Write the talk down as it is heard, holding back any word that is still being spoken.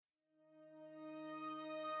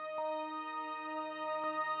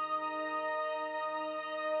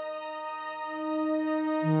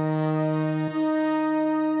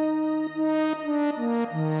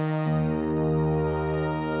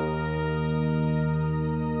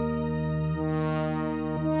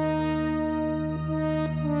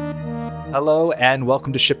Hello and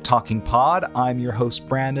welcome to Ship Talking Pod. I'm your host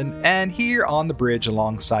Brandon, and here on the bridge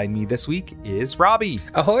alongside me this week is Robbie.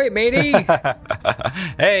 Ahoy, matey!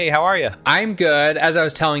 Hey, how are you? I'm good. As I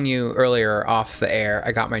was telling you earlier off the air,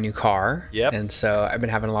 I got my new car. Yep. And so I've been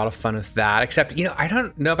having a lot of fun with that. Except, I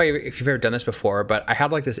don't know if you've ever done this before, but I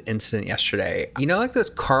had like this incident yesterday. Like those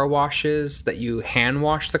car washes that you hand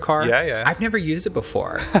wash the car? Yeah. I've never used it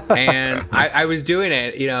before. And I was doing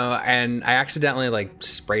it, and I accidentally like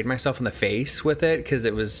sprayed myself in the face with it because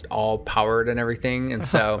it was all powered and everything. And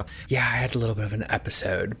so, I had a little bit of an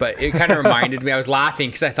episode, but it kind of reminded me, I was laughing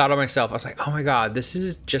because I thought to myself, I was like, oh my God, this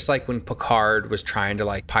is just like when Picard was trying to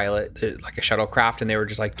like pilot like a shuttlecraft and they were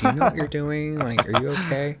just like, do you know what you're doing? Like, are you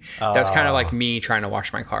okay? That was kind of like me trying to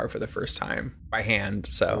wash my car for the first time by hand.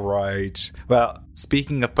 So, right. Well,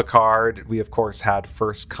 speaking of Picard, we of course had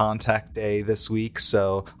First Contact Day this week,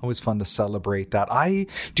 so always fun to celebrate that.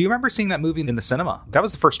 Do you remember seeing that movie in the cinema? That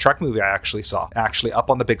was the first Trek movie I actually saw, up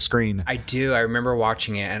on the big screen. I do. I remember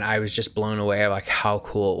watching it and I was just blown away like how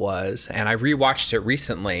cool it was. And I rewatched it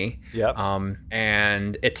recently. Yep.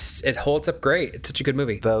 And it holds up great. It's such a good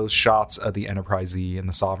movie. Those shots of the Enterprise E and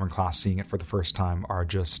the Sovereign class seeing it for the first time are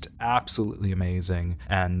just absolutely amazing.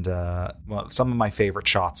 And some of my favorite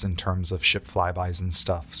shots in terms of ship flybys and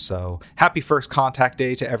stuff. So happy First Contact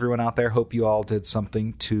Day to everyone out there. Hope you all did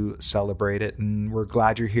something to celebrate it. And we're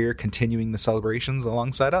glad you're here continuing the celebrations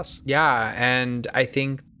alongside us. Yeah. And I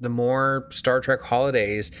think the more Star Trek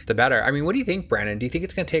holidays, the better. I mean, what do you think, Brandon? Do you think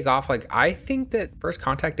it's going to take off? Like, I think that First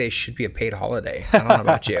Contact Day should be a paid holiday. I don't know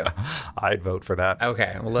about you. I'd vote for that.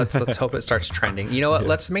 Okay. Well, let's hope it starts trending. You know what? Yeah.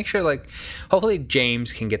 Let's make sure, hopefully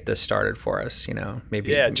James can get this started for us,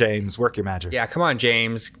 maybe. Yeah, James, work your magic. Yeah, come on,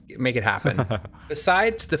 James. Make it happen.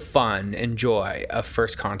 Besides the fun and joy of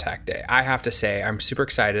First Contact Day, I have to say I'm super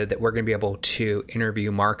excited that we're going to be able to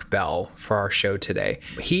interview Mark Bell for our show today.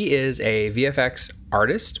 He is a VFX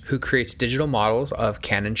artist who creates digital models of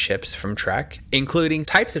canon ships from Trek, including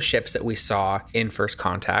types of ships that we saw in First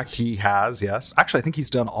Contact. He has, yes. Actually, I think he's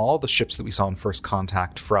done all the ships that we saw in First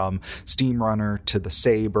Contact, from Steamrunner to the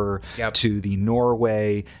Saber to the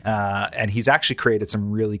Norway. And he's actually created some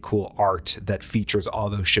really cool art that features all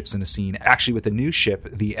those ships in a scene. Actually, with the new ship,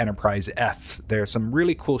 the Enterprise F, there's some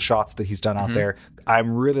really cool shots that he's done out there.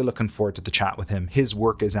 I'm really looking forward to the chat with him. His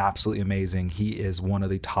work is absolutely amazing. He is one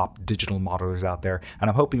of the top digital modelers out there. And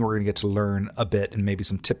I'm hoping we're going to get to learn a bit and maybe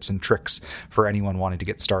some tips and tricks for anyone wanting to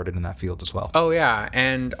get started in that field as well. Oh, yeah.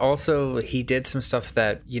 And also he did some stuff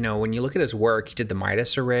that, when you look at his work, he did the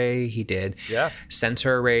Midas array, he did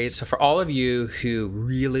sensor arrays. So for all of you who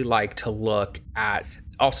really like to look at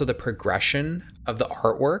also the progression of the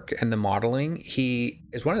artwork and the modeling, he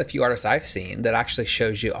is one of the few artists I've seen that actually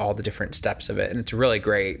shows you all the different steps of it. And it's really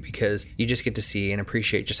great because you just get to see and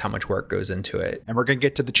appreciate just how much work goes into it. And we're going to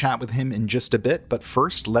get to the chat with him in just a bit. But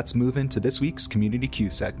first, let's move into this week's Community Q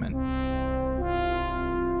segment.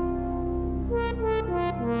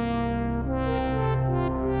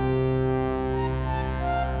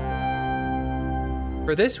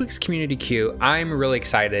 For this week's Community Q, I'm really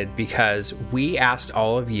excited because we asked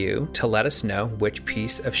all of you to let us know which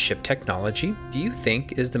piece of ship technology do you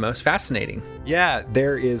think is the most fascinating? Yeah,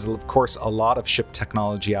 there is, of course, a lot of ship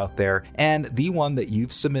technology out there, and the one that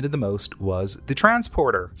you've submitted the most was the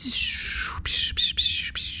transporter.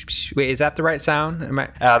 Wait, is that the right sound? No,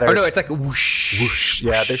 it's like whoosh. Whoosh.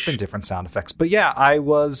 Yeah, there's been different sound effects. But yeah, I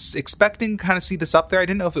was expecting kind of see this up there. I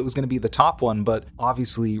didn't know if it was going to be the top one, but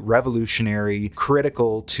obviously revolutionary,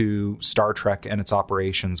 critical to Star Trek and its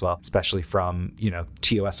operations. Well, especially from,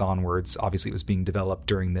 TOS onwards. Obviously, it was being developed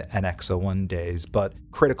during the NX-01 days, but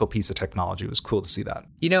critical piece of technology. It was cool to see that.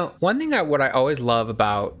 One thing what I always love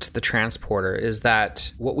about the transporter is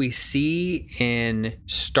that what we see in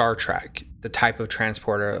Star Trek, the type of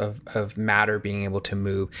transporter of matter being able to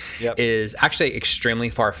move, is actually extremely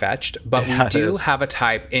far-fetched, but we do have a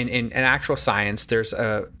type in actual science. There's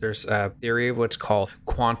a theory of what's called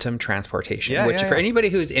quantum transportation, which for anybody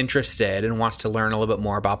who's interested and wants to learn a little bit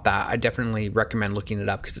more about that, I definitely recommend looking it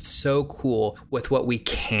up because it's so cool with what we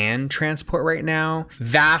can transport right now.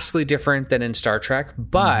 Vastly different than in Star Trek,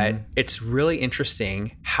 but it's really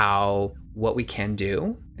interesting how what we can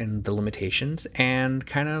do and the limitations, and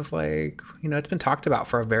kind of it's been talked about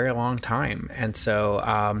for a very long time. And so,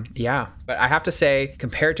 but I have to say,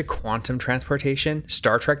 compared to quantum transportation,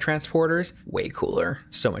 Star Trek transporters, way cooler,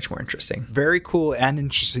 so much more interesting. Very cool and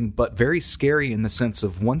interesting, but very scary in the sense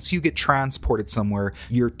of once you get transported somewhere,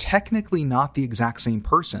 you're technically not the exact same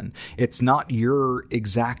person. It's not your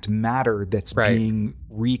exact matter that's being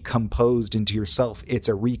recomposed into yourself. It's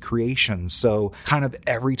a recreation. So kind of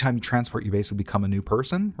every time you transport, you basically become a new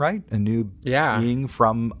person, right? A new being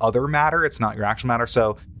from other matter. It's not your actual matter.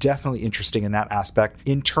 So definitely interesting in that aspect.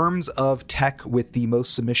 In terms of tech with the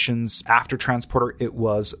most submissions after Transporter, it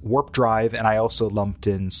was warp drive, and I also lumped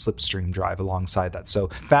in slipstream drive alongside that. So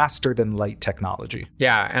faster than light technology.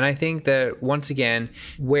 Yeah, and I think that once again,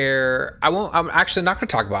 where I'm actually not going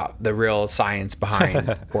to talk about the real science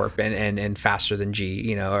behind warp and faster than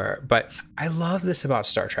G, but I love this about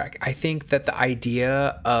Star Trek. I think that the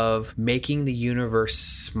idea of making the universe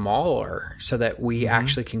smaller so that we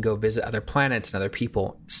actually can go visit other planets and other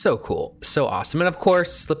people, so cool, so awesome. And of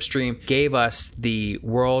course, Slipstream gave us the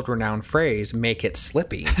world-renowned phrase, make it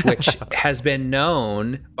slippy, which has been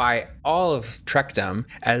known by all of Trekdom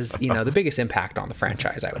as, the biggest impact on the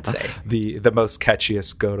franchise, I would say. The most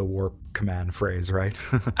catchiest go to warp command phrase, right?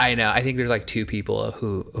 I know. I think there's like two people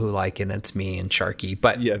who like it, and it's me and Sharky.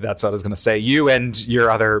 But yeah, that's what I was going to say. You and your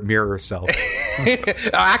other mirror self.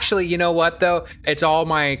 Actually, you know what though? It's all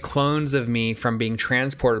my clones of me from being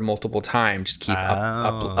transported multiple times. Just keep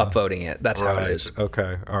upvoting it. That's how it is.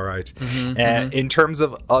 Okay. All right. And in terms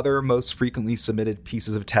of other most frequently submitted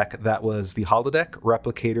pieces of tech, that was the holodeck,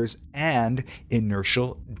 replicators, and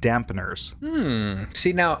inertial dampeners.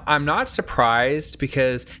 See, now I'm not surprised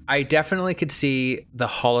because I definitely could see the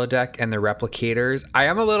holodeck and the replicators.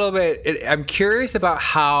 I'm curious about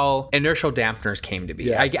how inertial dampeners came to be.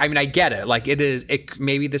 Yeah. I mean, I get it. Like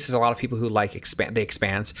maybe this is a lot of people who like the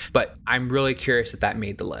Expanse, but I'm really curious that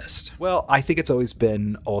made the list. Well, I think it's always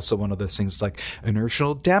been also one of those things like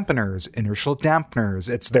inertial dampeners.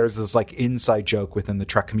 There's this like inside joke within the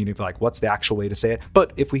Trek community of like, what's the actual way to say it?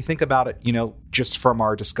 But if we think about it, just from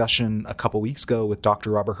our discussion a couple weeks ago with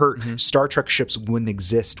Dr. Robert Hurt, Star Trek ships wouldn't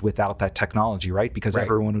exist without that technology, right? Because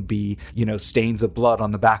everyone would be, stains of blood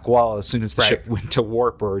on the back wall as soon as the ship went to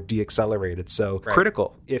warp or deaccelerated. So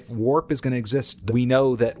critical. If warp is going to exist, we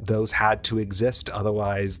know that those had to exist.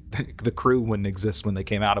 Otherwise, the crew wouldn't exist when they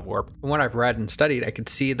came out of warp. From what I've read and studied, I could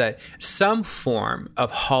see that some form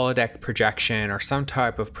of holodeck projection or some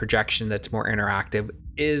type of projection that's more interactive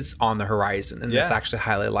is on the horizon, and it's actually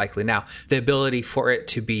highly likely. Now, the ability for it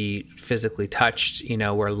to be physically touched,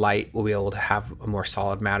 where light will be able to have a more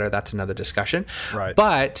solid matter, that's another discussion. Right.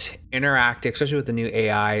 But interactive, especially with the new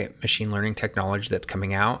AI machine learning technology that's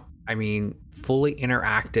coming out, I mean, fully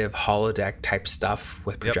interactive holodeck type stuff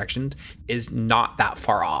with projections is not that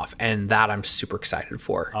far off, and that I'm super excited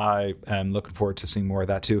for. I am looking forward to seeing more of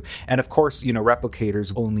that too. And of course,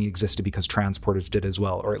 replicators only existed because transporters did as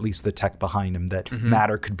well, or at least the tech behind them, that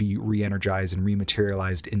matter could be re-energized and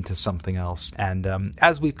rematerialized into something else. And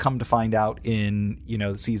as we've come to find out in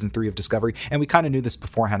season 3 of Discovery, and we kind of knew this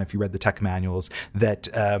beforehand if you read the tech manuals, that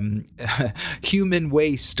human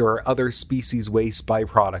waste or other species waste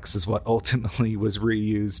byproducts is what ultimately was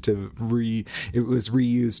reused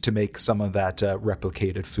to make some of that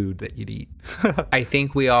replicated food that you'd eat. I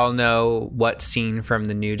think we all know what scene from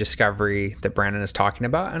the new Discovery that Brandon is talking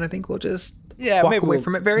about, and I think we'll just walk away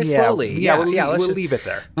from it very slowly. We'll leave it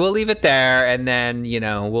there. We'll leave it there, and then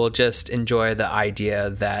we'll just enjoy the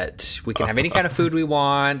idea that we can have any kind of food we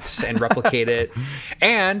want and replicate it,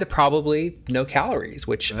 and probably no calories,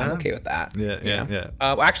 which I'm okay with that. Yeah.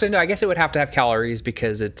 Actually, no. I guess it would have to have calories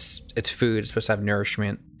because it's food. It's supposed to have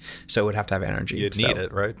nourishment, so it would have to have energy. You'd need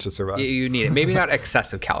it, right, to survive. You need it. Maybe not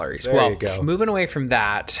excessive calories. There you go. Moving away from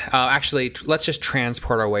that, actually, let's just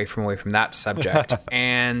transport away from that subject.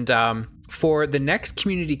 And for the next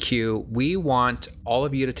community queue, we want all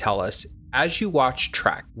of you to tell us, as you watch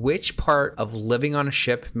Trek, which part of living on a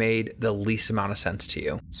ship made the least amount of sense to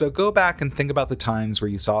you? So go back and think about the times where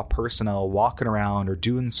you saw personnel walking around or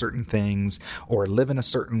doing certain things or live in a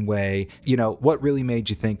certain way. What really made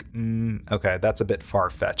you think, okay, that's a bit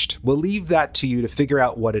far-fetched. We'll leave that to you to figure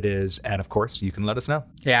out what it is. And of course, you can let us know.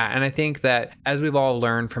 Yeah, and I think that as we've all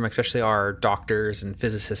learned from especially our doctors and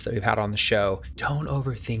physicists that we've had on the show, don't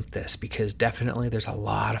overthink this because definitely there's a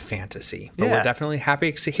lot of fantasy. But we're definitely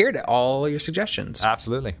happy to hear all your suggestions.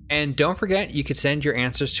 Absolutely. And don't forget, you could send your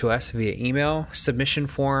answers to us via email, submission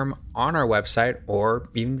form on our website, or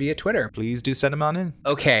even via Twitter. Please do send them on in.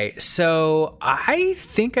 Okay, so I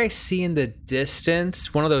think I see in the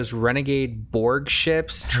distance one of those renegade Borg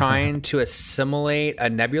ships trying to assimilate a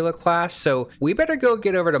Nebula class. So we better go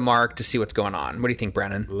get over to Mark to see what's going on. What do you think,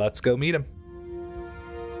 Brandon? Let's go meet him.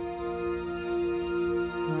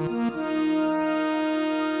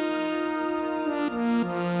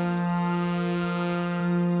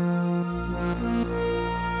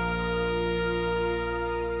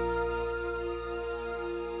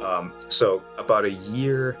 So about maybe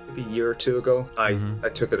a year or two ago, I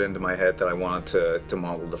took it into my head that I wanted to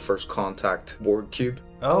model the First Contact Borg cube.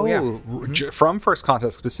 Oh, yeah. From First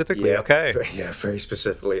Contact specifically. Yeah, okay. Very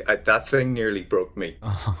specifically. That thing nearly broke me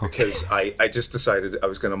because I just decided I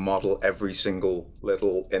was going to model every single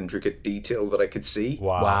little intricate detail that I could see.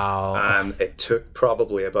 Wow. And it took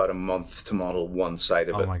probably about a month to model one side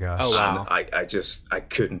of it. Oh my gosh. Oh, wow. And I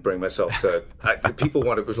couldn't bring myself to. People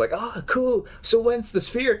was like, oh, cool. So when's the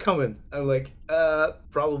sphere coming? I'm like,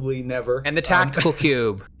 probably never. And the tactical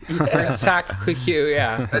cube. There's the tactical cube,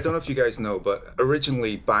 yeah. I don't know if you guys know, but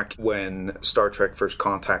originally back when Star Trek First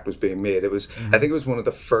Contact was being made, it was I think it was one of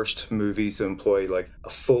the first movies to employ like a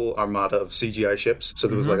full armada of CGI ships. So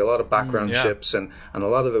there was like a lot of background ships and a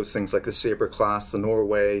lot of those things like the Sabre class, the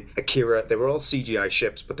Norway, Akira, they were all CGI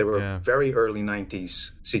ships, but they were very early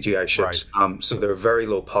 90s CGI ships. Right. So they were very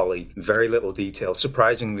low poly, very little detail,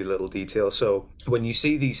 surprisingly little detail. So when you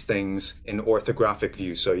see these things in orthographic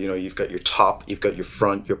view, so you've got your top, you've got your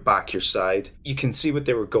front, your back, your side, you can see what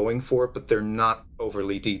they were going for, but they're not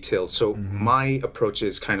overly detailed. So my approach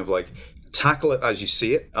is kind of like tackle it as you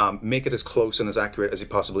see it, make it as close and as accurate as you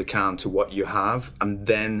possibly can to what you have, and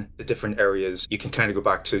then the different areas you can kind of go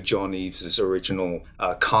back to John Eves' original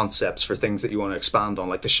concepts for things that you want to expand on,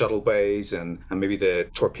 like the shuttle bays and maybe the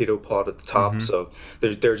torpedo pod at the top. So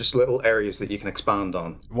there are just little areas that you can expand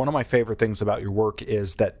on. One of my favorite things about your work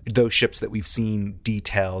is that those ships that we've seen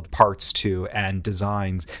detailed parts to and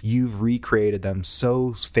designs, you've recreated them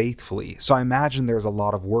so faithfully. So I imagine there's a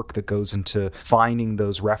lot of work that goes into finding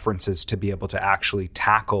those references to be able to actually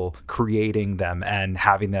tackle creating them and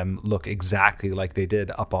having them look exactly like they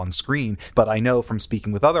did up on screen. But I know from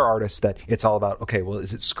speaking with other artists that it's all about, okay, well,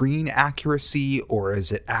 is it screen accuracy or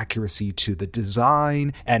is it accuracy to the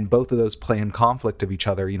design? And both of those play in conflict of each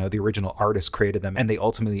other. The original artist created them and they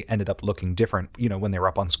ultimately ended up looking different, when they were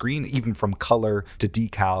up on screen, even from color to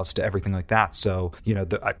decals to everything like that. So,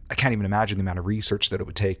 I can't even imagine the amount of research that it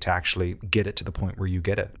would take to actually get it to the point where you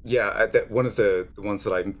get it. Yeah, one of the ones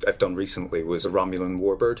that I've done recently was a Romulan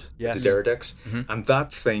Warbird, the Derridex. And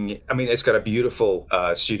that thing, it's got a beautiful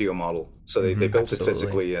studio model. So they built it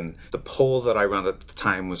physically, and the poll that I ran at the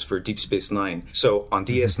time was for Deep Space Nine. So on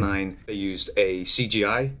DS9, they used a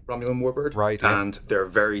CGI Romulan Warbird, right? And they're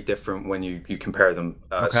very different when you compare them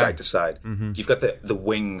side to side. You've got the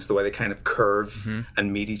wings, the way they kind of curve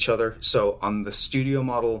and meet each other. So on the studio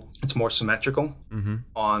model, it's more symmetrical.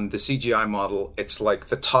 On the CGI model, it's like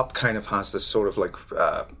the top kind of has this sort of like,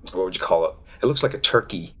 what would you call it? It looks like a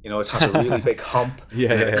turkey. It has a really big hump, and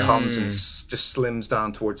it comes and just slims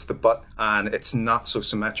down towards the butt, and it's not so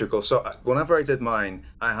symmetrical. So whenever I did mine,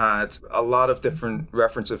 I had a lot of different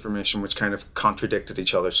reference information which kind of contradicted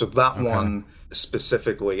each other. So that one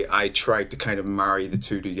specifically, I tried to kind of marry the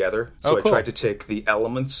two together. So I tried to take the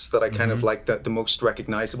elements that I kind of like, the most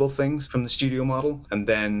recognizable things from the studio model, and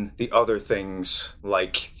then the other things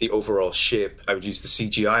like the overall shape, I would use the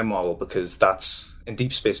CGI model because that's, in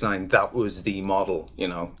Deep Space Nine, that was the model,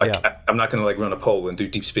 I'm not going to run a poll and do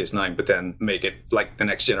Deep Space Nine, but then make it like the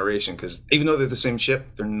Next Generation, because even though they're the same ship,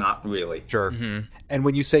 they're not really. Sure. And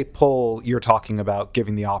when you say poll, you're talking about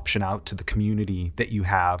giving the option out to the community that you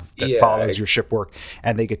have that follows your ship work,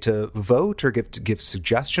 and they get to vote or give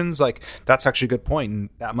suggestions. Like, that's actually a good point, and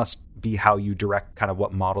that must be how you direct kind of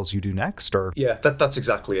what models you do next, or that's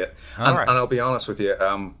exactly it. And I'll be honest with you,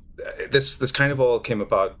 this kind of all came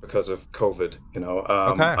about because of COVID.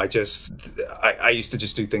 I used to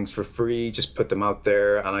just do things for free, just put them out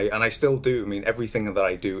there, and I still do. Everything that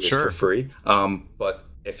I do is for free. But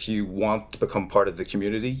if you want to become part of the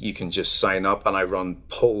community, you can just sign up, and I run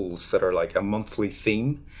polls that are like a monthly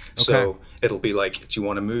theme. So it'll be like, do you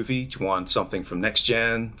want a movie? Do you want something from Next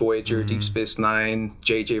Gen, Voyager, Deep Space Nine,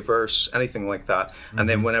 JJ Verse, anything like that? And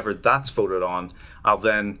then whenever that's voted on, I'll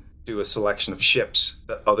then do a selection of ships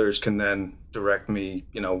that others can then direct me,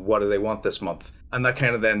 what do they want this month? And that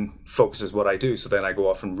kind of then focuses what I do. So then I go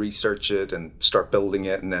off and research it and start building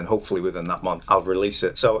it. And then hopefully within that month, I'll release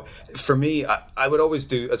it. So for me, I would always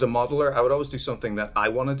do, as a modeler, I would always do something that I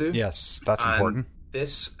want to do. Yes, that's important.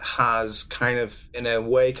 This has kind of, in a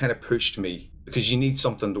way, kind of pushed me, because you need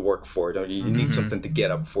something to work for, don't you? You need something to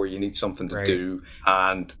get up for, you need something to do.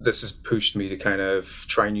 And this has pushed me to kind of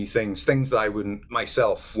try new things that I wouldn't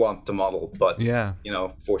myself want to model, but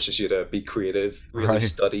forces you to be creative, really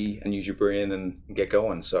study and use your brain and get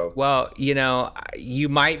going. So, well, you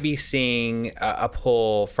might be seeing a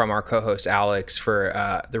poll from our co-host Alex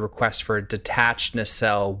for the request for a detached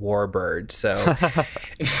nacelle warbird. So,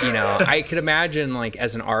 I could imagine, like,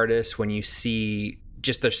 as an artist, when you see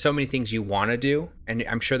just there's so many things you want to do, and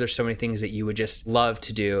I'm sure there's so many things that you would just love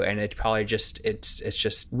to do, and it probably just it's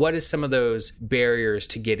just what is some of those barriers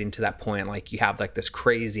to getting to that point? Like you have like this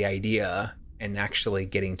crazy idea and actually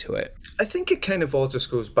getting to it. I think it kind of all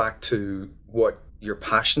just goes back to what you're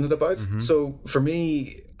passionate about. So for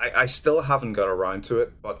me, I still haven't got around to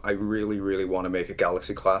it, but I really, really want to make a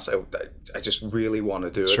Galaxy class. I just really want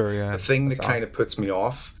to do it. Sure, yeah. The thing that kind of puts me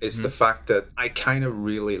off is the fact that I kind of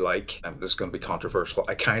really like, and this is going to be controversial,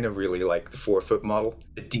 I kind of really like the 4-foot model,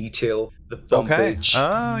 the detail, the bumpage, you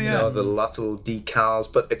know, the lots of little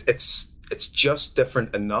decals, but it's just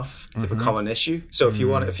different enough to become an issue. So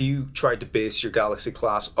if you tried to base your Galaxy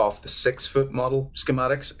class off the 6-foot model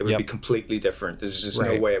schematics, it would be completely different. There's just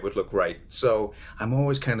no way it would look right. So I'm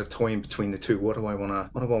always kind of toying between the two. What do I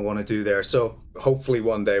want to do there? So hopefully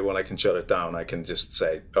one day when I can shut it down, I can just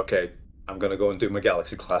say, okay, I'm going to go and do my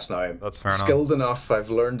Galaxy class now. That's fair skilled enough. I've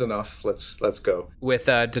learned enough. Let's go. With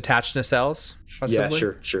detached nacelles? Possibly?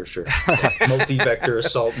 Yeah, sure. Multi-vector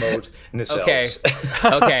assault mode nacelles.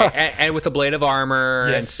 Okay. And with a blade of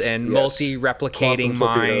armor and multi-replicating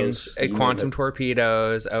mines, quantum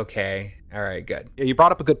torpedoes. Okay. All right, good. Yeah, you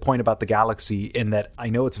brought up a good point about the Galaxy in that I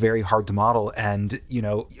know it's very hard to model. And, you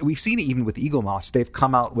know, we've seen it even with Eaglemoss. They've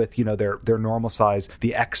come out with, you know, their normal size,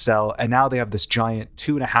 the XL, and now they have this giant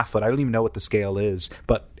 2.5 foot. I don't even know what the scale is,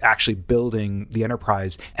 but actually building the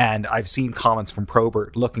Enterprise. And I've seen comments from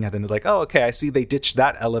Probert looking at it and like, oh, okay, I see they ditched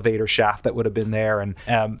that elevator shaft that would have been there. And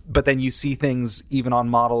but then you see things even on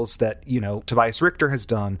models that, you know, Tobias Richter has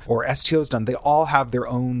done or STO's done. They all have their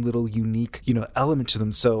own little unique, you know, element to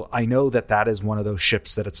them. So I know that is one of those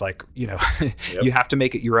ships that it's like, you know, you have to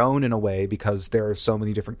make it your own in a way because there are so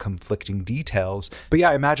many different conflicting details. But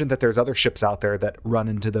yeah, I imagine that there's other ships out there that run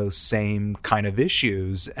into those same kind of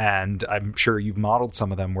issues. And I'm sure you've modeled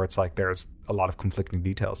some of them where it's like there's a lot of conflicting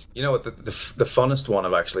details. You know what, the funnest one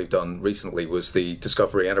I've actually done recently was the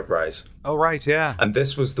Discovery Enterprise. Oh, right, yeah. And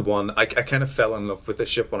this was the one, I kind of fell in love with this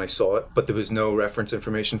ship when I saw it, but there was no reference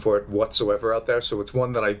information for it whatsoever out there. So it's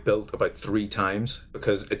one that I built about 3 times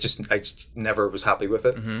because I just never was happy with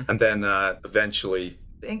it. And then eventually,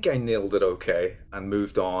 I think I nailed it okay and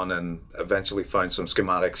moved on and eventually found some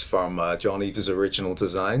schematics from John Eva's original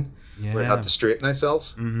design. Where it had the straight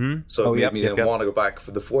nacelles. So it made me then want to go back for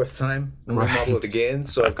the 4th time and remodel it again.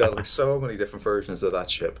 So I've got like so many different versions of that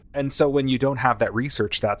ship. And so when you don't have that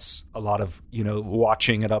research, that's a lot of, you know,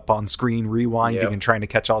 watching it up on screen, rewinding and trying to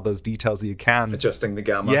catch all those details that you can. Adjusting the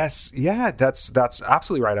gamma. Yes. Yeah, that's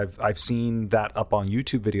absolutely right. I've seen that up on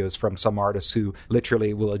YouTube videos from some artists who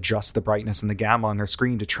literally will adjust the brightness and the gamma on their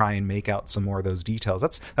screen to try and make out some more of those details.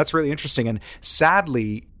 That's really interesting. And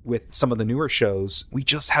sadly, with some of the newer shows, we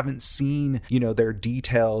just haven't seen, you know, their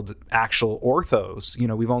detailed actual orthos. You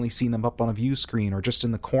know, we've only seen them up on a view screen or just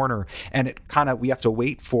in the corner. And it kind of, we have to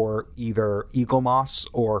wait for either Eaglemoss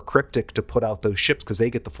or Cryptic to put out those ships because they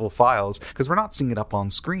get the full files because we're not seeing it up on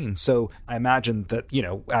screen. So I imagine that, you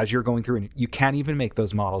know, as you're going through and you can't even make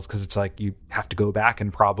those models because it's like you have to go back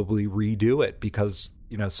and probably redo it because,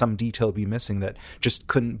 you know, some detail would be missing that just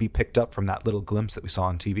couldn't be picked up from that little glimpse that we saw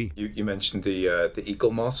on TV. You mentioned the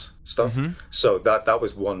Eaglemoss stuff. So that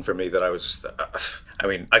was one for me that I was,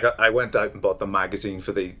 I went out and bought the magazine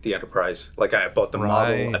for the Enterprise. Like I bought the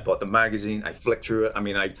model, I bought the magazine, I flicked through it. I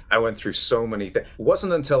mean, I went through so many things. It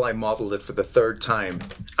wasn't until I modeled it for the 3rd time,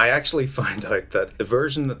 I actually found out that the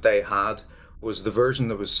version that they had was the version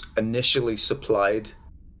that was initially supplied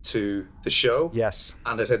to the show. Yes.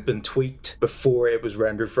 And it had been tweaked before it was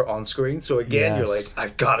rendered for on screen. So again, you're like,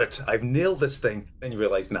 I've got it. I've nailed this thing. Then you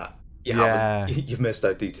realize, nah. You've missed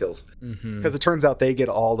out details. Because it turns out they get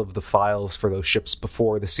all of the files for those ships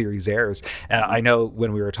before the series airs. I know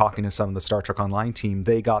when we were talking to some of the Star Trek Online team,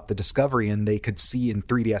 they got the Discovery and they could see in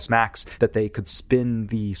 3ds Max that they could spin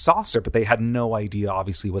the saucer, but they had no idea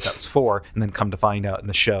obviously what that was for, and then come to find out in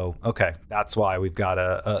the show, okay, that's why we've got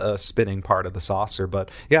a spinning part of the saucer. But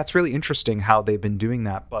yeah, it's really interesting how they've been doing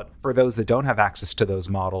that. But for those that don't have access to those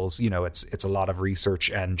models, you know, it's a lot of research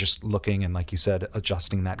and just looking and, like you said,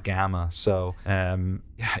 adjusting that gamma. So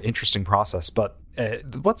interesting process. But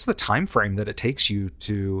what's the time frame that it takes you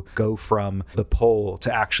to go from the poll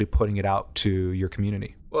to actually putting it out to your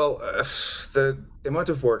community? Well, the amount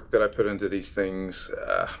of work that I put into these things,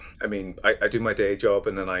 I do my day job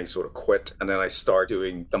and then I sort of quit and then I start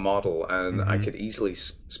doing the model, and I could easily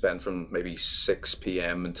spend from maybe 6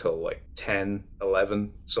 p.m. until like 10,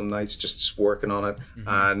 11 some nights just working on it.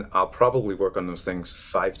 And I'll probably work on those things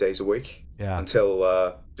 5 days a week. Yeah.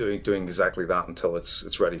 Until doing exactly that until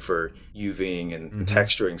it's ready for UVing and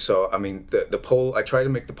texturing. So I mean the poll, I try to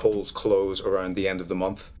make the polls close around the end of the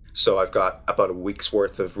month. So I've got about a week's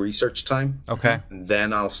worth of research time. Okay. And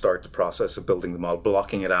then I'll start the process of building the model,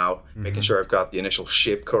 blocking it out, making sure I've got the initial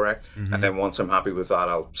shape correct. And then once I'm happy with that,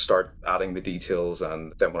 I'll start adding the details.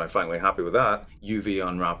 And then when I'm finally happy with that, UV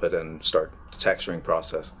unwrap it and start the texturing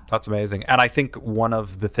process. That's amazing. And I think one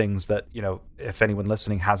of the things that, if anyone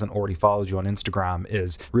listening hasn't already followed you on Instagram,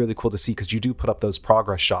 is really cool to see, because you do put up those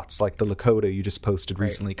progress shots, like the Lakota you just posted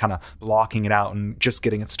recently, kind of blocking it out and just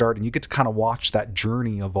getting it started. And you get to kind of watch that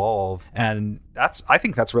journey evolve. And I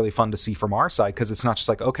think that's really fun to see from our side, because it's not just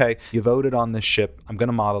like, okay, you voted on this ship, I'm going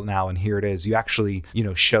to model it now, and here it is. You actually,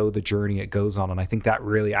 show the journey it goes on. And I think that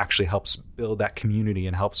really actually helps build that community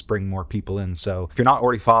and helps bring more people in. So if you're not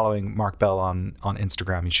already following Mark Bell on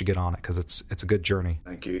Instagram, you should get on it, because it's a good journey.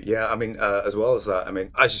 Thank you. Yeah, I mean, as well as that, I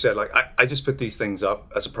mean, as you said, like I just put these things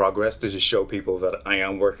up as a progress to just show people that I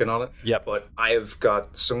am working on it. Yep. But I have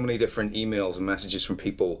got so many different emails and messages from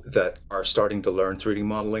people that are starting to learn 3D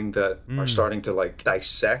modeling, that are starting to like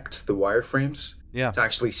dissect the wireframes. Yeah. To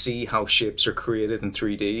actually see how shapes are created in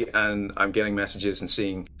 3D. And I'm getting messages and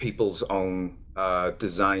seeing people's own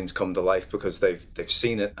designs come to life because they've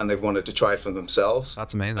seen it and they've wanted to try it for themselves.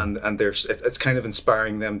 That's amazing. And it's kind of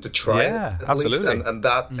inspiring them to try it. At absolutely. Least. And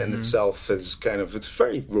that in itself is it's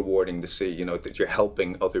very rewarding to see, that you're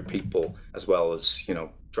helping other people as well as,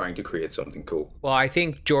 trying to create something cool. Well, I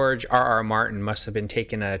think George R.R. Martin must have been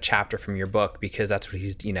taking a chapter from your book, because that's what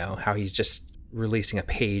he's, how he's just releasing a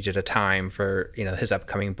page at a time for his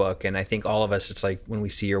upcoming book. And I think all of us, it's like when we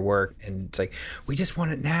see your work and it's like, we just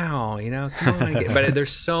want it now, come on. But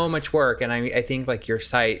there's so much work, and I think like your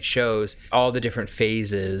site shows all the different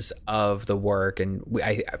phases of the work. And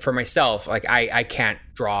for myself, like I can't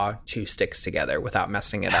draw two sticks together without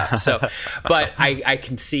messing it up. So but I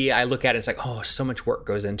can see, I look at it, it's like, oh, so much work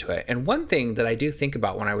goes into it. And one thing that I do think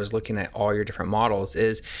about when I was looking at all your different models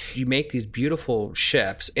is you make these beautiful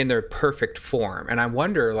ships in their perfect form. And I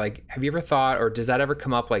wonder, like, have you ever thought, or does that ever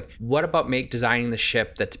come up, like, what about designing the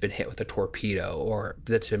ship that's been hit with a torpedo or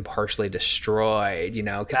that's been partially destroyed,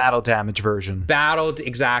 battle damage version. Battled,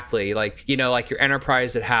 exactly. Like, like your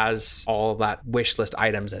Enterprise that has all that wish list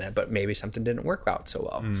items in it, but maybe something didn't work out so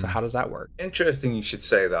well. So how does that work? Interesting you should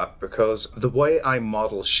say that, because the way I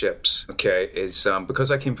model ships, is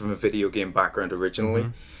because I came from a video game background originally.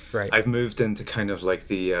 Right. I've moved into kind of like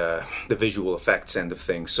the visual effects end of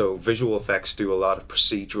things. So visual effects do a lot of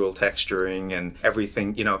procedural texturing and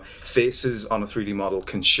everything. Faces on a 3D model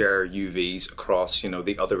can share UVs across,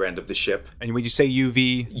 the other end of the ship. And when you say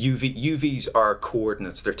UVs are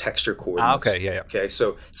coordinates. They're texture coordinates. Okay, yeah. Okay,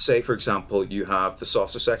 so say, for example, you have the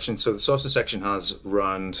saucer section. So the saucer section has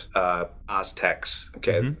round Aztecs.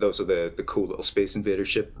 Okay, those are the cool little Space Invader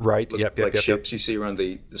ship. Right, Like ships you see around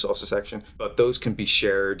the saucer section. But those can be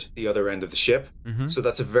shared the other end of the ship. So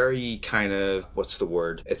that's a very kind of, what's the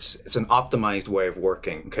word? It's an optimized way of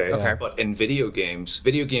working. Okay. But in video games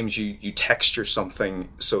you texture something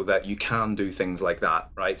so that you can do things like that,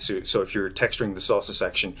 right? So if you're texturing the saucer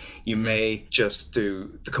section, you may just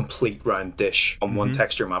do the complete round dish on one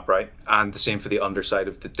texture map, right? And the same for the underside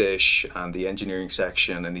of the dish and the engineering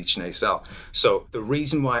section and each nacelle. So the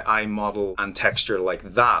reason why I model and texture like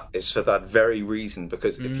that is for that very reason,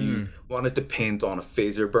 because if you wanted to paint on a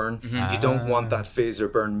phaser burn, you don't want that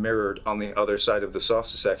phaser burn mirrored on the other side of the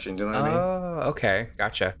saucer section. Do you know what I mean? Oh, okay.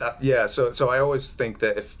 Gotcha. So I always think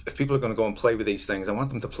that if people are going to go and play with these things, I want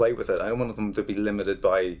them to play with it. I don't want them to be limited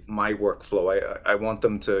by my workflow. I want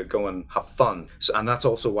them to go and have fun. And that's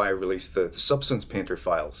also why I released the Substance Painter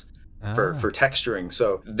files. For texturing.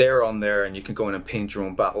 So they're on there and you can go in and paint your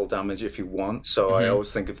own battle damage if you want. So I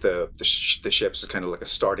always think of the ships as kind of like a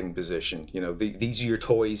starting position. These are your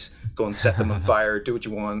toys. Go and set them on fire. Do what you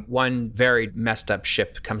want. One very messed up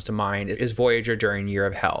ship comes to mind is Voyager during Year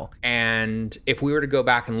of Hell. And if we were to go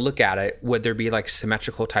back and look at it, would there be like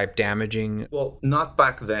symmetrical type damaging? Well, not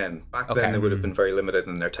back then. Back then they would have been very limited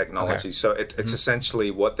in their technology. Okay. So it's essentially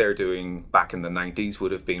what they're doing back in the 90s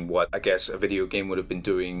would have been what I guess a video game would have been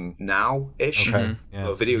doing now-ish. Okay. Yeah.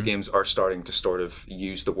 Well, video games are starting to sort of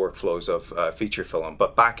use the workflows of feature film.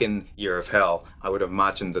 But back in Year of Hell, I would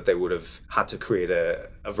imagine that they would have had to create a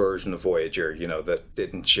version of Voyager, that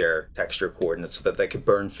didn't share texture coordinates, so that they could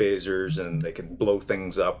burn phasers and they could blow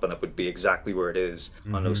things up and it would be exactly where it is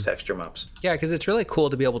on those texture maps. Yeah, because it's really cool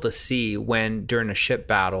to be able to see when during a ship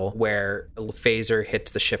battle where a phaser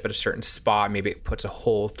hits the ship at a certain spot, maybe it puts a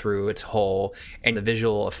hole through its hull, and the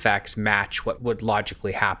visual effects match what would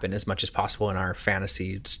logically happen as much as possible in our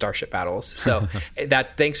fantasy starship battles. So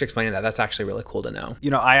thanks for explaining that. That's actually really cool to know.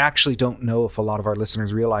 I actually don't know if a lot of our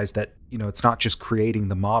listeners realize that it's not just creating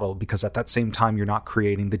the model, because at that same time, you're not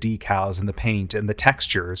creating the decals and the paint and the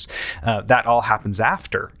textures. That all happens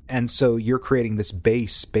after. And so you're creating this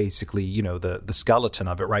base, basically, the skeleton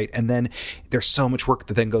of it, right? And then there's so much work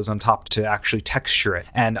that then goes on top to actually texture it.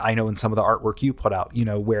 And I know in some of the artwork you put out,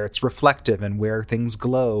 where it's reflective and where things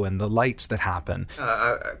glow and the lights that happen.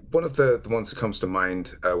 One of the ones that comes to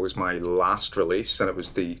mind was my last release, and it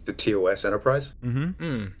was the TOS Enterprise.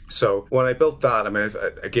 So when I built that, I mean,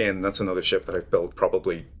 again, that's another ship that I've built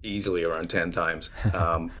probably easily around 10 times.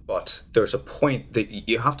 But there's a point that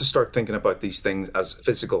you have to start thinking about these things as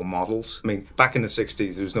physical models. I mean, back in the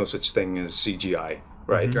 60s, there was no such thing as CGI.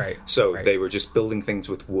 Right. So they were just building things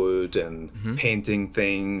with wood and painting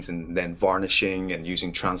things and then varnishing and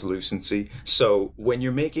using translucency. So when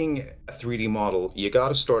you're making a 3D model, you got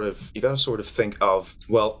to sort of think of,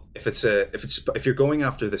 well, if you're going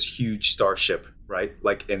after this huge starship, right?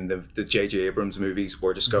 Like in the J.J. Abrams movies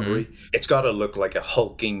or Discovery, it's got to look like a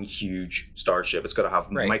hulking, huge starship. It's got to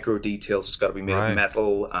have micro details. It's got to be made of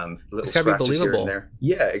metal and little scratches here and there.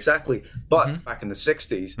 Yeah, exactly. But back in the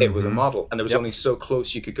 60s, it was a model, and there was only so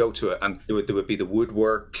close you could go to it. And there would be the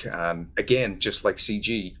woodwork. And again, just like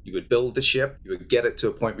CG, you would build the ship, you would get it to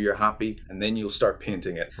a point where you're happy, and then you'll start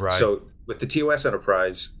painting it. Right. So with the TOS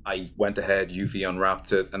Enterprise, I went ahead, UV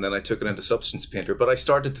unwrapped it, and then I took it into Substance Painter. But I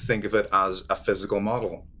started to think of it as a physical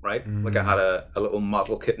model, right? Like I had a little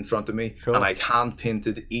model kit in front of me, and I hand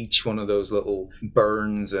painted each one of those little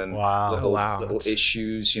burns and little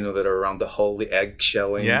issues, that are around the hull, the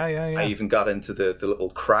eggshelling. Yeah. I even got into the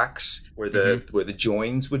little cracks where the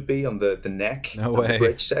joins would be on the neck, the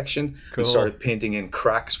bridge section, and started painting in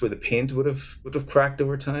cracks where the paint would have cracked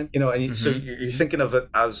over time. And so you're thinking of it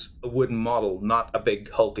as a wooden model, not a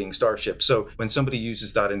big hulking starship. So when somebody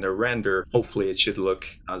uses that in their render, hopefully it should look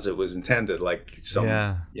as it was intended, like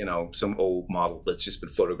some old model that's just been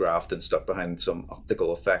photographed and stuck behind some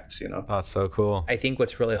optical effects. That's so cool. I think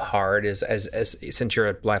what's really hard is, as since you're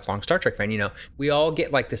a lifelong Star Trek fan, we all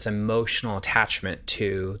get like this emotional attachment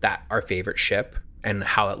to our favorite ship and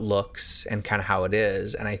how it looks and kind of how it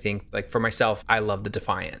is. And I think, like, for myself, I love the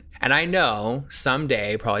Defiant. And I know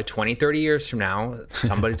someday, probably 20, 30 years from now,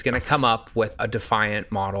 somebody's going to come up with a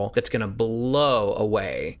Defiant model that's going to blow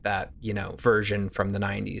away that, version from the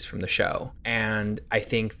 90s from the show. And I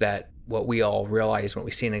think that what we all realize, what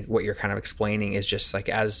we see in what you're kind of explaining, is just like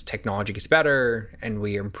as technology gets better and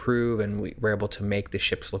we improve and we're able to make the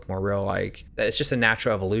ships look more real, like that it's just a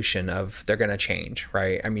natural evolution of they're going to change,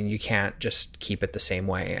 right? I mean, you can't just keep it the same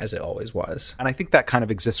way as it always was. And I think that kind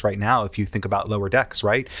of exists right now if you think about Lower Decks,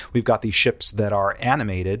 right? We've got these ships that are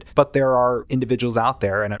animated, but there are individuals out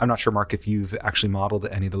there, and I'm not sure, Mark, if you've actually modeled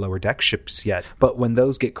any of the Lower Deck ships yet, but when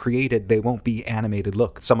those get created, they won't be animated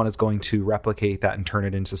look. Someone is going to replicate that and turn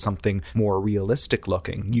it into something more realistic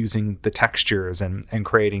looking using the textures and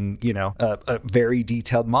creating, a very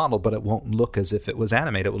detailed model, but it won't look as if it was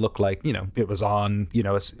animated. It will look like, it was on, a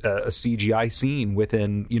CGI scene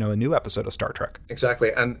within, a new episode of Star Trek.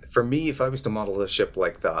 Exactly. And for me, if I was to model a ship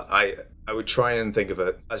like that, I would try and think of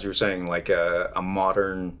it, as you were saying, like a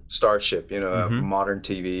modern starship, a modern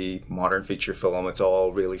TV, modern feature film. It's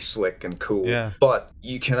all really slick and cool. Yeah. But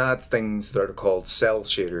you can add things that are called cell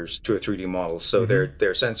shaders to a 3D model. So they're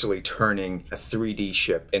essentially turning a 3D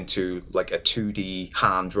ship into like a 2D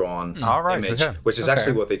hand-drawn image, which is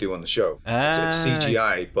actually what they do on the show. It's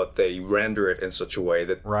CGI, but they render it in such a way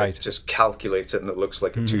that it just calculates it and it looks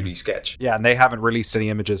like a 2D sketch. Yeah, and they haven't released any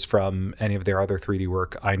images from any of their other 3D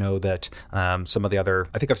work. I know that some of the other,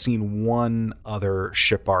 I think I've seen one other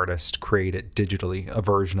ship artist create it digitally, a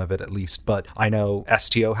version of it at least, but I know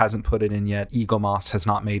STO hasn't put it in yet. Eagle Moss has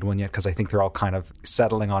not made one yet, because I think they're all kind of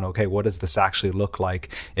settling on, okay, what does this actually look like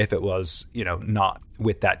if it was, not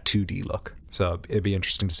with that 2D look. So it'd be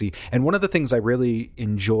interesting to see. And one of the things I really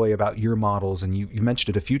enjoy about your models, and you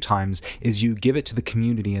mentioned it a few times, is you give it to the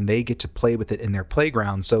community and they get to play with it in their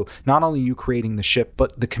playground. So not only you creating the ship,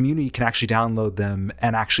 but the community can actually download them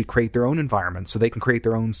and actually create their own environments. So they can create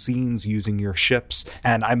their own scenes using your ships.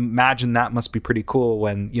 And I imagine that must be pretty cool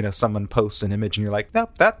when, someone posts an image and you're like,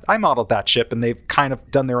 nope, I modeled that ship, and they've kind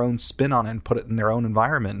of done their own spin on it and put it in their own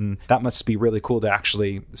environment. And that must be really cool to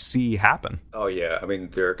actually see happen. Oh yeah. I mean,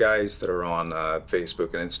 there are guys that are on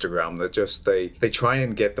Facebook and Instagram that just they try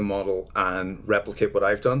and get the model and replicate what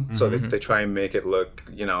I've done. So they try and make it look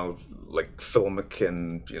like filmic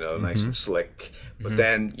and nice and slick, but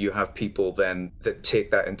then you have people then that take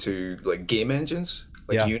that into like game engines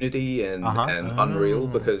like Unity and Unreal,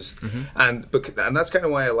 because and that's kind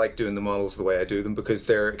of why I like doing the models the way I do them, because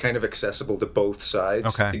they're kind of accessible to both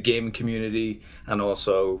sides, the game community and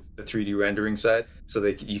also the 3D rendering side. so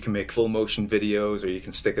you can make full motion videos, or you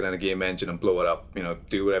can stick it in a game engine and blow it up.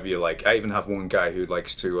 Do whatever you like. I even have one guy who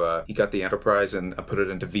likes to. He got the Enterprise and put it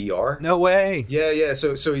into VR. No way. Yeah.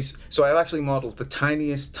 So I actually modeled the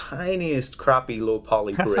tiniest crappy low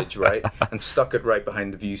poly bridge, right, and stuck it right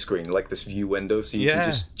behind the view screen, like this view window, so you can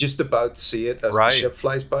just about see it as the ship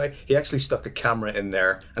flies by. He actually stuck a camera in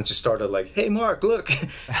there and just started like, "Hey Mark, look,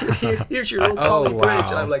 here's your low poly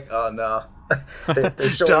bridge," and I'm like, "Oh no." They're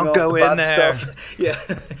showing Don't off go the bad in there. Stuff. Yeah,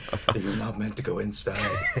 you're not meant to go inside.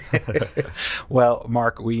 Well,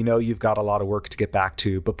 Mark, we know you've got a lot of work to get back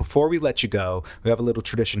to, but before we let you go, we have a little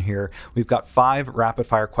tradition here. We've got 5 rapid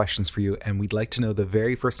fire questions for you, and we'd like to know the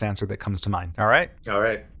very first answer that comes to mind. All right,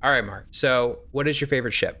 Mark. So, what is your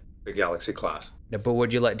favorite ship? The Galaxy class. No, but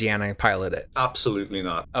would you let Deanna pilot it? Absolutely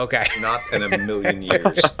not. Okay. Not in a million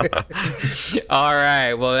years. All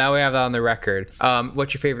right. Well, now we have that on the record.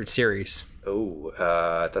 What's your favorite series? Oh,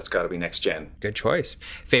 that's got to be Next Gen. Good choice.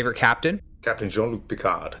 Favorite captain? Captain Jean-Luc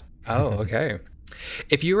Picard. Oh, okay.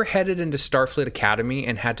 If you were headed into Starfleet Academy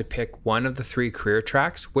and had to pick one of the 3 career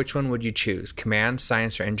tracks, which one would you choose? Command,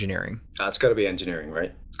 science, or engineering? It's got to be engineering,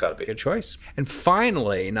 right? It's got to be. Good choice. And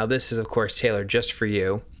finally, now this is, of course, tailored just for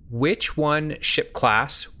you. Which one ship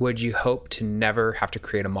class would you hope to never have to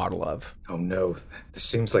create a model of? Oh no, this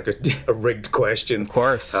seems like a rigged question. Of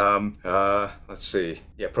course. Let's see.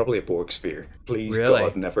 Yeah, probably a Borg sphere. Please, really?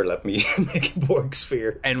 God, never let me make a Borg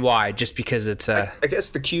sphere. And why? Just because it's a... I guess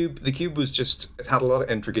the cube was just, it had a lot of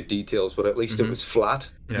intricate details, but at least it was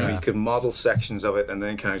flat. Yeah. You could model sections of it and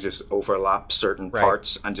then kind of just overlap certain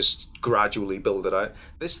parts and just gradually build it out.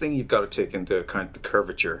 This thing, you've got to take into account the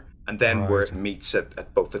curvature. And then where it meets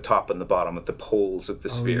at both the top and the bottom at the poles of the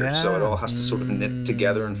sphere. Yeah. So it all has to sort of knit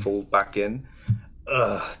together and fold back in.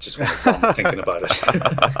 Just want to vomit thinking about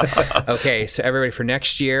it. Okay, so everybody, for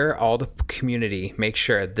next year, all the community, make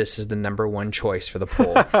sure this is the number 1 choice for the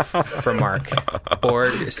poll for Mark.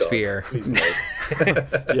 Borg sphere. Please no.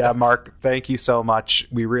 Yeah, Mark, thank you so much.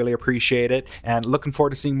 We really appreciate it. And looking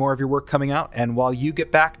forward to seeing more of your work coming out. And while you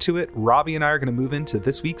get back to it, Robbie and I are going to move into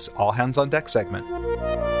this week's All Hands on Deck segment.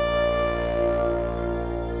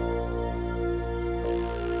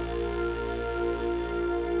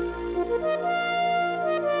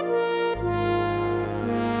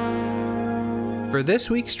 For this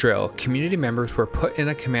week's drill, community members were put in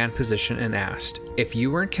a command position and asked, if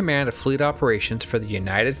you were in command of fleet operations for the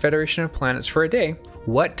United Federation of Planets for a day,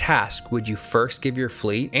 what task would you first give your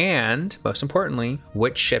fleet? And, most importantly,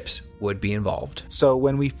 which ships would be involved? So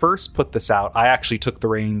when we first put this out, I actually took the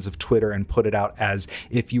reins of Twitter and put it out as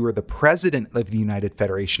if you were the president of the United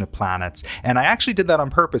Federation of Planets. And I actually did that on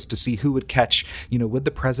purpose to see who would catch, would the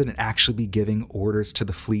president actually be giving orders to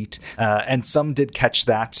the fleet? And some did catch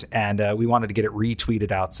that, and we wanted to get it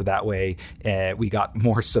retweeted out so that way we got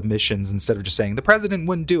more submissions instead of just saying the president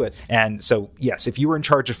wouldn't do it. And so, yes, if you were in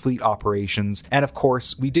charge of fleet operations, and of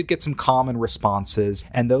course, we did get some common responses,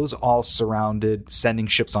 and those all surrounded sending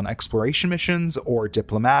ships on exploration missions or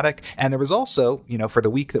diplomatic. And there was also, for the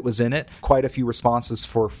week that was in it, quite a few responses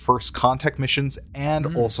for first contact missions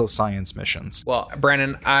and also science missions. Well,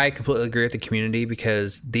 Brandon, I completely agree with the community,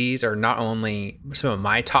 because these are not only some of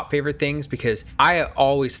my top favorite things, because I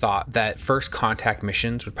always thought that first contact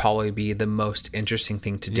missions would probably be the most interesting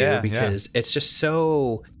thing to do, because it's just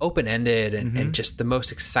so open-ended and just the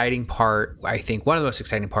most exciting part, I think, one of the most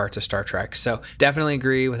exciting parts of Star Trek. So definitely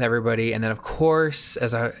agree with everybody. And then, of course,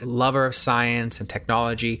 as a lover of science and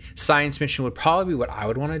technology, science mission would probably be what I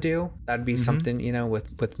would want to do. That'd be something,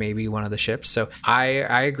 with maybe one of the ships. So I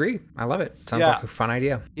agree. I love it. Sounds like a fun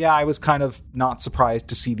idea. Yeah, I was kind of not surprised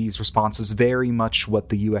to see these responses. Very much what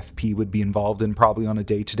the UFP would be involved in, probably on a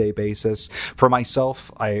day-to-day basis. For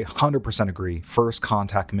myself, I 100% agree. First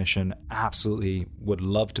contact mission, absolutely would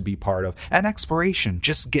love to be part of. And exploration,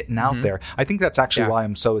 just getting out there. I think that's actually why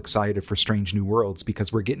I'm so excited for Strange New Worlds,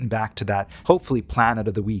 because we're getting back to that, hopefully, planet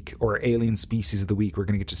of the week or alien species of the week. We're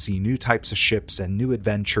going to get to see new types of ships and new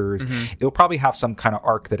adventures. It'll probably have some kind of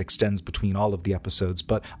arc that extends between all of the episodes,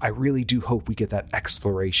 but I really do hope we get that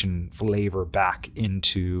exploration flavor back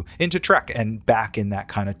into Trek and back in that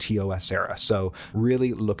kind of TOS era. So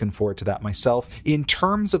really looking forward to that myself. In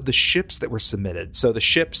terms of the ships that were submitted, so the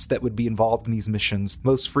ships that would be involved in these missions,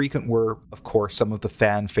 most frequent were, of course, some of the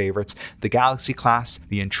fan favorites: the Galaxy class,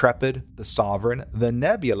 the Intrepid, the Sovereign, the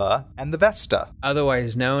Nebula, and the Vesta.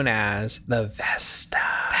 Otherwise known as the Vesta.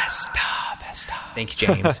 Thank you,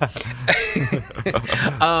 James.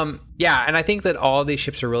 Yeah, and I think that all of these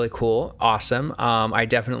ships are really cool, awesome. I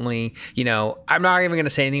definitely, I'm not even going to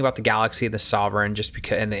say anything about the Galaxy, the Sovereign, just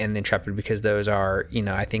because, and the Intrepid, because those are,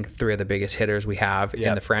 I think 3 of the biggest hitters we have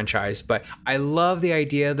in the franchise. But I love the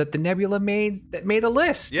idea that the Nebula made a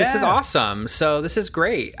list. Yeah. This is awesome. So this is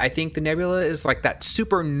great. I think the Nebula is like that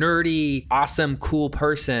super nerdy, awesome, cool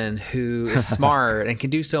person who is smart and can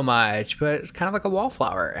do so much, but it's kind of like a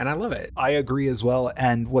wallflower, and I love it. I agree as well.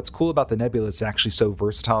 And what's cool about the Nebula is it's actually so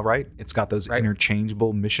versatile, right? It's got those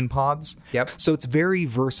interchangeable mission pods. Yep. So it's very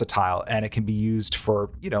versatile, and it can be used for,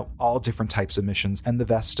 all different types of missions. And the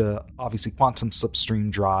Vesta, obviously quantum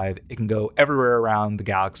slipstream drive, it can go everywhere around the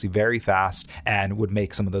galaxy very fast and would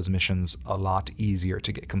make some of those missions a lot easier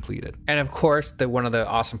to get completed. And of course, one of the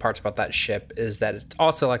awesome parts about that ship is that it's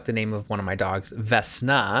also like the name of one of my dogs,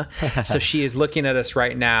 Vesna. So she is looking at us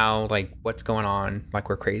right now like, what's going on? Like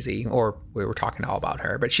we're crazy, or we were talking all about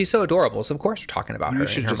her. But she's so adorable, so of course we're talking about her. You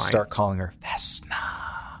should just start calling her Vesna.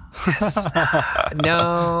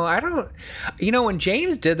 No, I don't. When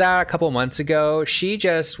James did that a couple months ago, she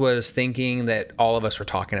just was thinking that all of us were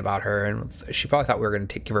talking about her, and she probably thought we were going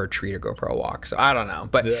to give her a treat or go for a walk. So I don't know,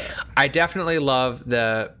 but I definitely love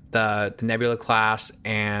the Nebula class,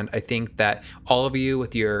 and I think that all of you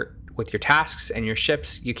with your tasks and your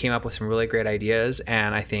ships, you came up with some really great ideas,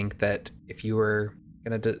 and I think that if you were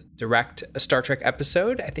going to direct a Star Trek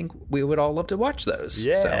episode, I think we would all love to watch those.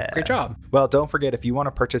 Yeah. So great job. Well, don't forget, if you want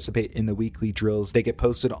to participate in the weekly drills, they get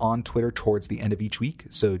posted on Twitter towards the end of each week.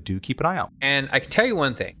 So do keep an eye out. And I can tell you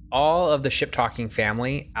one thing. All of the Ship Talking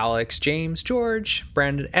family, Alex, James, George,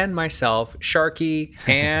 Brandon, and myself, Sharky,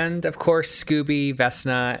 and of course, Scooby,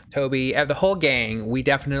 Vesna, Toby, the whole gang, we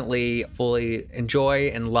definitely fully enjoy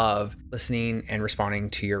and love listening and responding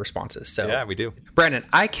to your responses. So yeah, we do. Brandon,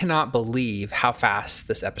 I cannot believe how fast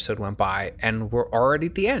this episode went by, and we're already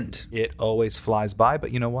at the end. It always flies by,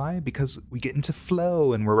 but you know why? Because we get into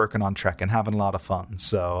flow and we're working on Trek and having a lot of fun.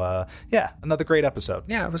 So another great episode.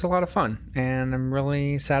 Yeah, it was a lot of fun, and I'm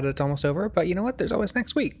really sad it's almost over, but you know what? There's always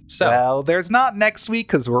next week. So well, there's not next week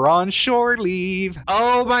because we're on shore leave.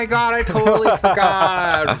 Oh my God, I totally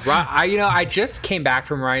forgot. I just came back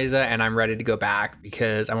from Risa, and I'm ready to go back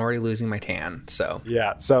because I'm already losing my tan. So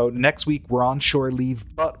yeah, so next week we're on shore leave,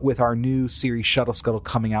 but with our new series Shuttle Scuttle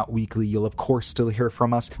coming out weekly, you'll of course still hear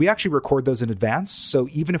from us. We actually record those in advance, so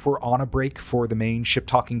even if we're on a break for the main Ship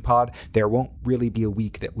Talking pod, there won't really be a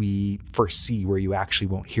week that we foresee where you actually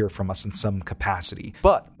won't hear from us in some capacity.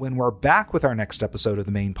 But when we're back with our next episode of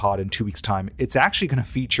the main pod in 2 weeks' time, it's actually going to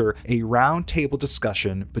feature a roundtable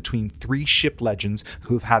discussion between 3 ship legends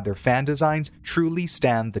who have had their fan designs truly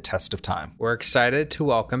stand the test of time. We're excited to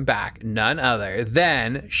welcome back none other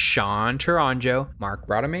than Sean Taranjo, Mark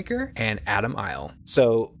Rodemaker, and Adam Isle.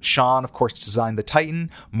 So Sean, of course, designed the Titan,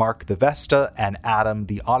 Mark the Vesta, and Adam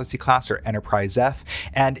the Odyssey class or Enterprise F.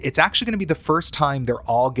 And it's actually going to be the first time they're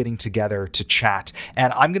all getting together to chat.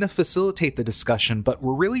 And I'm going to facilitate the discussion, but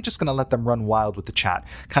we're really just going to let them run wild with the chat,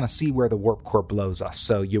 kind of see where the warp core blows us.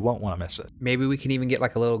 So you won't want to miss it. Maybe we can even get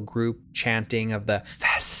like a little group chanting of the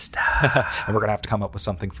Vesta. And we're going to have to come up with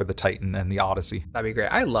something for the Titan and the Odyssey. That'd be great.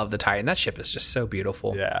 I love the Titan. That ship is just so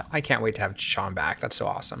beautiful. Yeah. I can't wait to have Sean back. That's so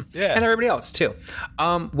awesome. Yeah. And everybody else too.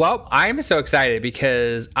 Well, I'm so excited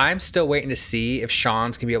because I'm still waiting to see if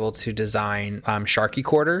Sean's gonna be able to design Sharky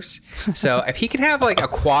quarters. So if he can have like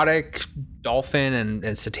aquatic dolphin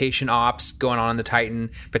and cetacean ops going on in the Titan,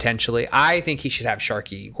 potentially, I think he should have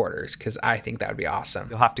Sharky quarters because I think that would be awesome.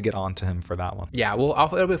 You'll have to get on to him for that one. Yeah, well,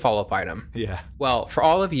 it'll be a follow-up item. Yeah. Well, for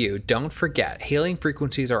all of you, don't forget, hailing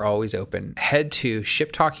frequencies are always open. Head to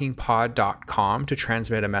shiptalkingpod.com to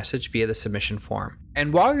transmit a message via the submission form.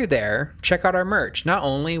 And while you're there, check out our merch. Not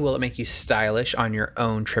only will it make you stylish on your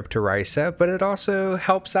own trip to Risa, but it also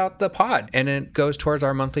helps out the pod, and it goes towards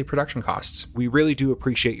our monthly production costs. We really do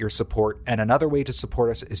appreciate your support, and another way to support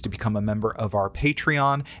us is to become a member of our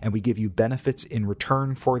Patreon, and we give you benefits in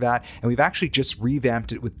return for that. And we've actually just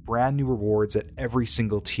revamped it with brand new rewards at every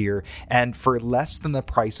single tier, and for less than the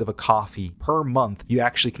price of a coffee per month, you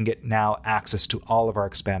actually can get now access to all of our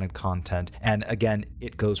expanded content. And again,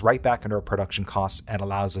 it goes right back into our production costs and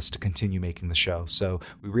allows us to continue making the show. So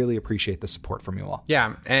we really appreciate the support from you all.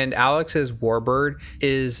 Yeah, and Alex's Warbird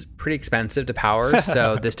is pretty expensive to power,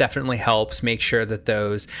 so this definitely helps make sure that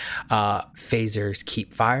those phasers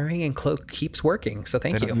keep firing and Cloak keeps working. So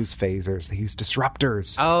thank you. They don't use phasers, they use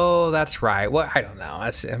disruptors. Oh, that's right. Well, I don't know.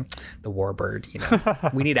 That's the Warbird, you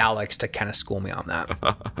know. We need Alex to kind of school me on that.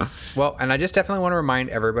 Well, and I just definitely want to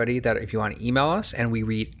remind everybody that if you want to email us, and we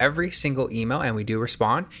read every single email and we do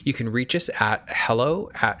respond, you can reach us at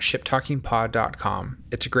hello@shiptalkingpod.com.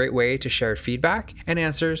 It's a great way to share feedback and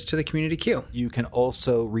answers to the community queue. You can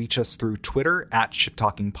also reach us through Twitter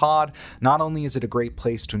 @ShipTalkingPod. Not only is it a great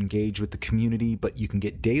place to engage with the community, but you can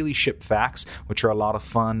get daily ship facts, which are a lot of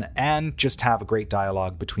fun, and just have a great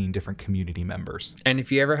dialogue between different community members. And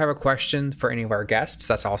if you ever have a question for any of our guests,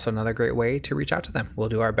 that's also another great way to reach out to them. We'll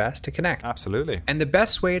do our best to connect. Absolutely. And the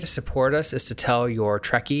best way to support us is to tell your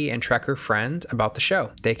Trekkie and Trekker friends about the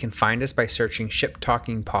show. They can find us by searching Ship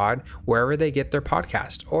Talking Pod wherever they get their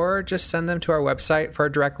podcast, or just send them to our website for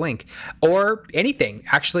a direct link, or anything.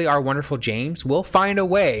 Actually, our wonderful James will find a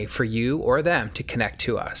way for you or them to connect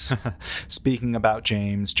to us. Speaking about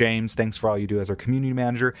James, thanks for all you do as our community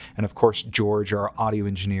manager, and of course George, our audio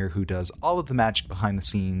engineer, who does all of the magic behind the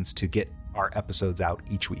scenes to get our episodes out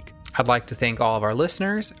each week. I'd like to thank all of our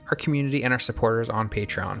listeners, our community, and our supporters on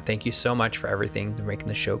Patreon. Thank you so much for everything. They're making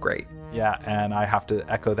the show great. Yeah, and I have to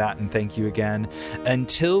echo that and thank you again.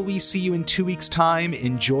 Until we see you in 2 weeks' time,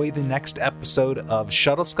 enjoy the next episode of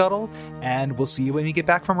Shuttle Scuttle, and we'll see you when we get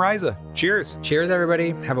back from Risa. Cheers. Cheers,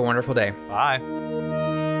 everybody. Have a wonderful day. Bye.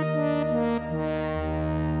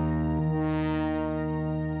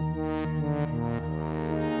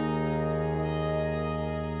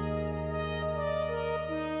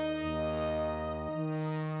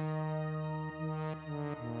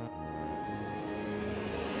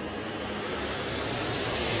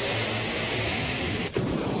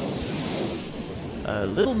 A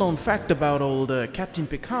little known fact about old Captain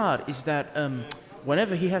Picard is that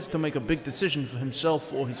whenever he has to make a big decision for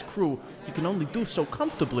himself or his crew, he can only do so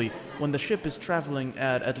comfortably when the ship is traveling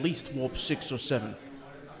at least warp 6 or 7.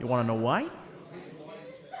 You want to know why?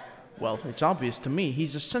 Well, it's obvious to me.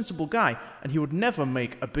 He's a sensible guy, and he would never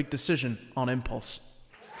make a big decision on impulse.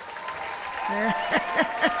 You're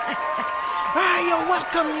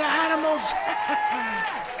welcome, you animals!